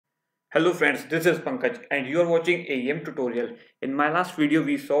Hello friends, this is Pankaj and you are watching AEM tutorial. In my last video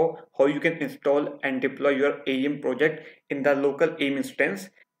we saw how you can install and deploy your AEM project in the local AEM instance,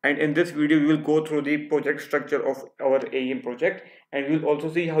 and in this video we will go through the project structure of our AEM project, and we will also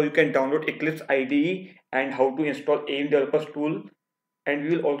see how you can download Eclipse IDE and how to install AEM developers tool, and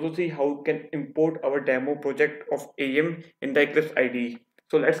we will also see how you can import our demo project of AEM in the Eclipse IDE.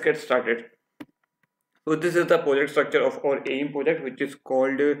 So let's get started. So this is the project structure of our AIM project, which is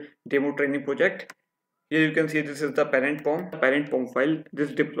called demo training project. Here you can see this is the parent POM file.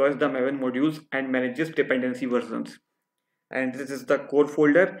 This deploys the maven modules and manages dependency versions. And this is the core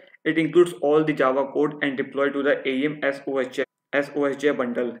folder. It includes all the Java code and deployed to the AIM as OSJ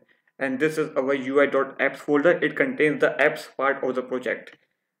bundle. And this is our ui.apps folder. It contains the apps part of the project.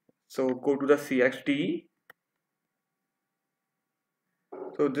 So go to the CXDE.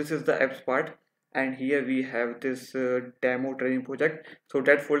 So this is the apps part, and here we have this demo training project. So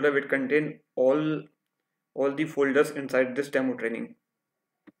that folder will contain all the folders inside this demo training.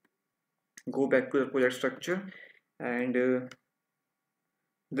 Go back to the project structure, and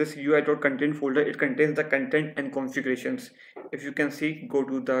this ui.content folder, it contains the content and configurations. If you can see, go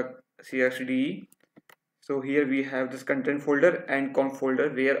to the CXDE. So here we have this content folder and conf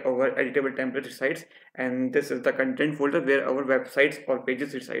folder where our editable template resides, and this is the content folder where our websites or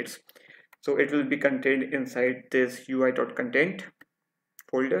pages resides. So it will be contained inside this ui.content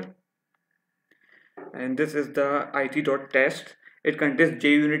folder, and this is the it.test. It contains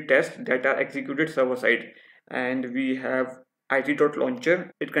JUnit tests that are executed server side, and we have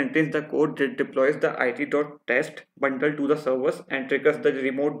it.launcher. It contains the code that deploys the it.test bundle to the servers and triggers the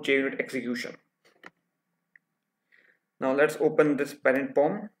remote JUnit execution. Now let's open this parent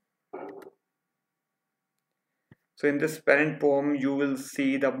POM. So in this parent POM, you will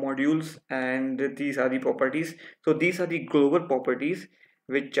see the modules, and these are the properties. So these are the global properties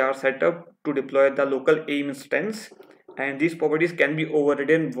which are set up to deploy the local AIM instance, and these properties can be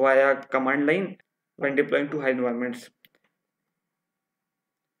overridden via command line when deploying to high environments.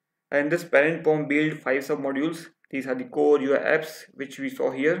 And this parent POM build 5 submodules. These are the core ui.apps which we saw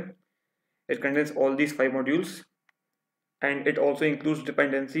here. It contains all these 5 modules, and it also includes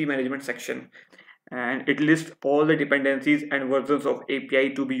dependency management section, and it lists all the dependencies and versions of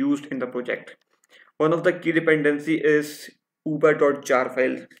API to be used in the project. One of the key dependency is uber.jar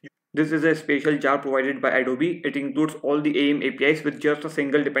file. This is a special jar provided by Adobe. It includes all the AEM APIs with just a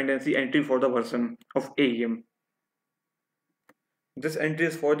single dependency entry for the version of AEM. This entry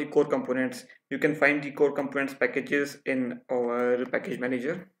is for the core components. You can find the core components packages in our package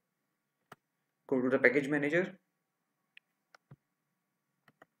manager. Go to the package manager.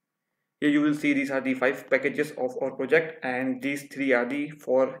 Here you will see these are the 5 packages of our project, and these 3 are these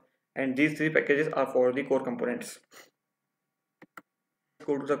 3 packages are for the core components.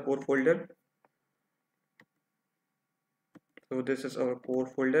 Go to the core folder. So this is our core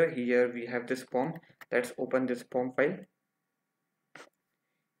folder. Here we have this POM. Let's open this POM file.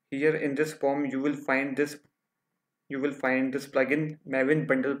 Here in this POM you will find this plugin, maven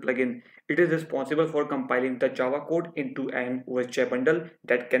bundle plugin. It is responsible for compiling the Java code into an OSJ bundle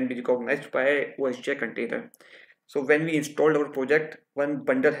that can be recognized by a OSJ container. So when we installed our project, one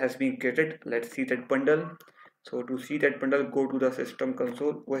bundle has been created. Let's see that bundle. So to see that bundle, go to the system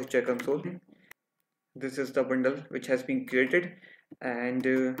console, OSJ console. This is the bundle which has been created, and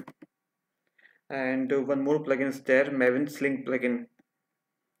one more plugin is there, maven sling plugin.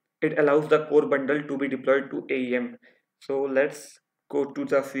 It allows the core bundle to be deployed to AEM. So let's go to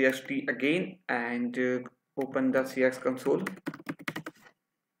the CXT again and open the CX console.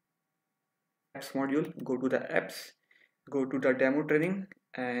 Apps module, go to the apps, go to the demo training,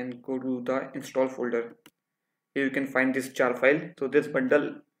 and go to the install folder. Here you can find this jar file. So that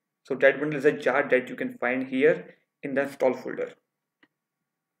bundle is a jar that you can find here in the install folder.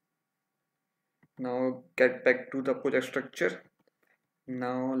 Now get back to the project structure.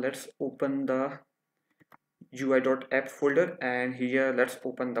 Now let's open the ui.apps folder, and here let's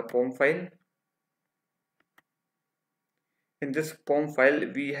open the POM file. In this POM file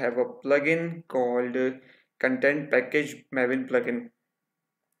we have a plugin called content package maven plugin.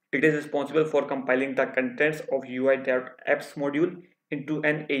 It is responsible for compiling the contents of ui.apps module into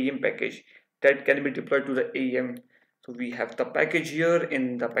an AEM package that can be deployed to the AEM. So we have the package here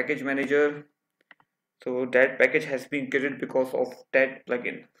in the package manager. So that package has been created because of that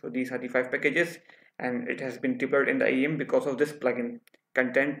plugin. So these are the 5 packages, and it has been deployed in the AEM because of this plugin,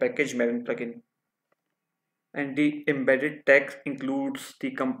 content package maven plugin. And the embedded text includes the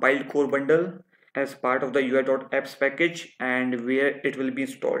compiled core bundle as part of the ui.apps package and where it will be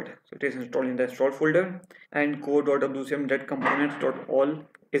installed. So it is installed in the install folder, and core.wcm.components.all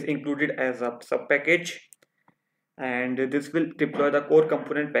is included as a sub package, and this will deploy the core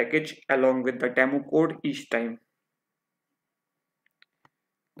component package along with the demo code each time.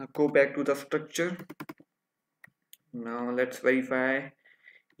 Now go back to the structure. Now let's verify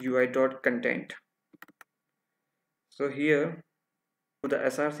ui.content. So here to the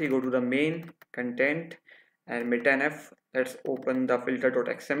src, go to the main content and metanf. Let's open the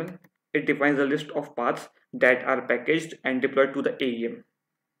filter.xml. It defines a list of paths that are packaged and deployed to the AEM.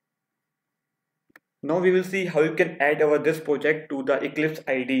 Now we will see how you can add our this project to the Eclipse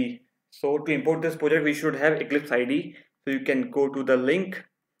IDE. So to import this project, we should have Eclipse IDE. So you can go to the link,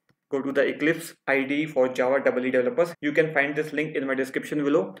 go to the Eclipse IDE for Java EE developers. You can find this link in my description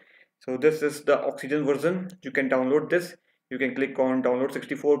below. So this is the Oxygen version. You can download this. You can click on download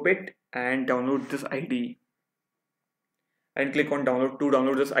 64-bit and download this IDE. And click on download to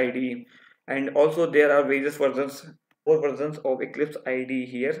download this IDE. And also there are various versions, 4 versions of Eclipse IDE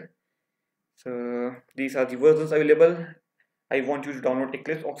here. So these are the versions available. I want you to download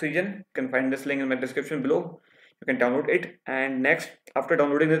Eclipse Oxygen. You can find this link in my description below. You can download it, and next, after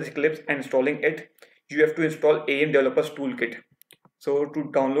downloading this Eclipse and installing it, you have to install AEM Developers Toolkit. So to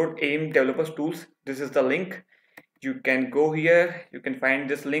download AEM Developers Tools, this is the link. You can go here. You can find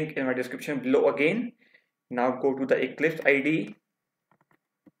this link in my description below again. Now go to the Eclipse IDE,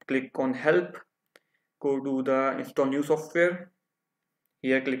 click on help, go to the install new software.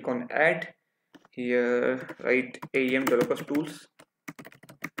 Here click on add. Here write AEM Developers Tools.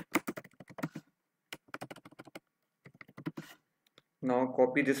 Now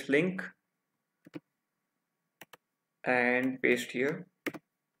copy this link and paste here.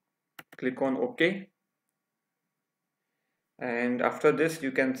 Click on OK. And after this,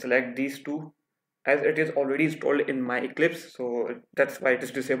 you can select these two. As it is already installed in my Eclipse, so that's why it is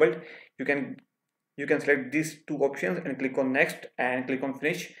disabled. You can select these two options and click on next and click on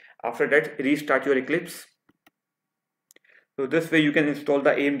finish. After that, restart your Eclipse. So this way you can install the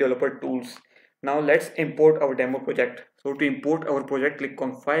AEM developer tools. Now let's import our demo project. So to import our project, click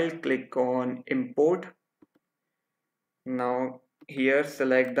on file, click on import. Now here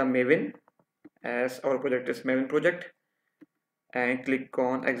select the maven, as our project is maven project, and click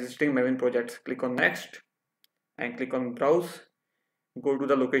on existing maven projects. Click on next and click on browse. Go to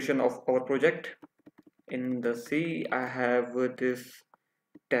the location of our project. In the C, I have this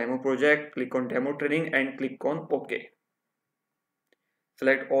demo project. Click on demo training and click on OK.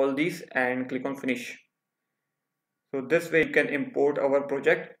 Select all these and click on finish. So this way you can import our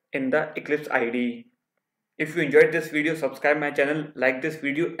project in the Eclipse IDE. If you enjoyed this video, subscribe my channel, like this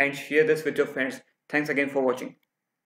video and share this with your friends. Thanks again for watching.